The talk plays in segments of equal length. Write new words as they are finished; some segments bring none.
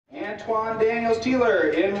Antoine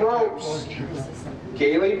Daniels-Teeler in ropes.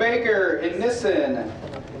 Kaylee Baker in Nissen.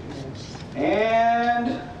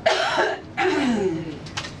 And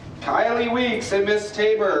Kylie Weeks and Miss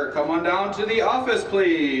Tabor, come on down to the office,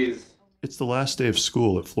 please. It's the last day of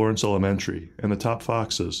school at Florence Elementary, and the top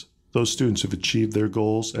Foxes, those students who've achieved their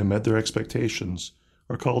goals and met their expectations,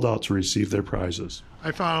 are called out to receive their prizes.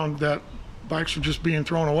 I found that bikes were just being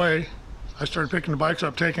thrown away. I started picking the bikes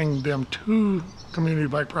up, taking them to Community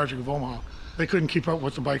Bike Project of Omaha. They couldn't keep up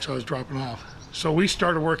with the bikes I was dropping off. So we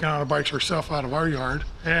started working on the bikes ourselves out of our yard,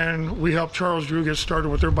 and we helped Charles Drew get started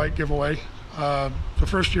with their bike giveaway. The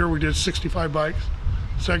first year we did 65 bikes.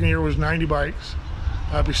 Second year was 90 bikes.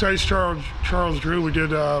 Besides Charles Drew, we did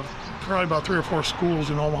probably about 3 or 4 schools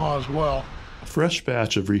in Omaha as well. A fresh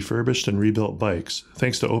batch of refurbished and rebuilt bikes,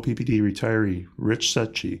 thanks to OPPD retiree Rich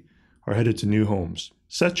Setchi, are headed to new homes.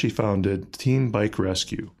 Setchi founded Teen Bike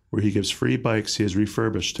Rescue, where he gives free bikes he has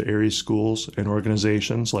refurbished to area schools and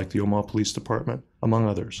organizations like the Omaha Police Department, among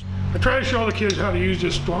others. I try to show the kids how to use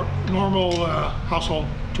just normal household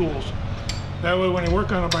tools. That way when they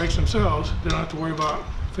work on the bikes themselves, they don't have to worry about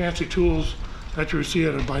fancy tools that you see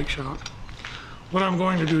at a bike shop. What I'm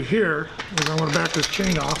going to do here is I'm going to back this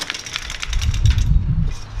chain off,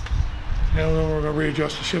 and then we're going to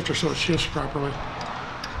readjust the shifter so it shifts properly.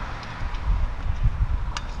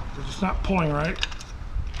 It's not pulling right.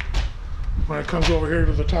 When it comes over here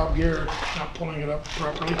to the top gear, it's not pulling it up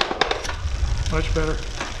properly. Much better.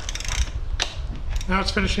 Now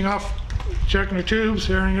it's finishing off, checking the tubes,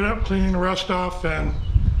 airing it up, cleaning the rust off, and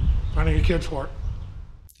finding a kid for it.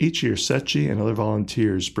 Each year, Setchi and other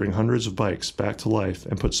volunteers bring hundreds of bikes back to life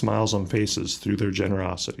and put smiles on faces through their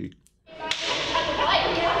generosity.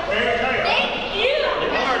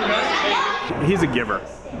 He's a giver.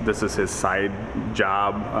 This is his side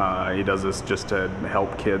job. He does this just to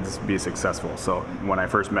help kids be successful. So when I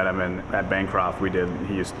first met him at Bancroft,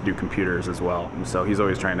 he used to do computers as well. So he's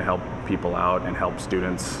always trying to help people out and help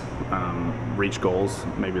students reach goals,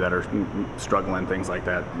 maybe that are struggling, things like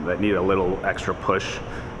that, that need a little extra push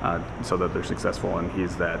so that they're successful. And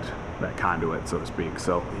he's that conduit, so to speak.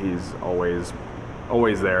 So he's always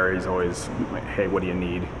there. He's always like, hey, what do you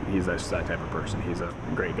need? He's that type of person. He's a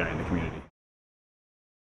great guy in the community.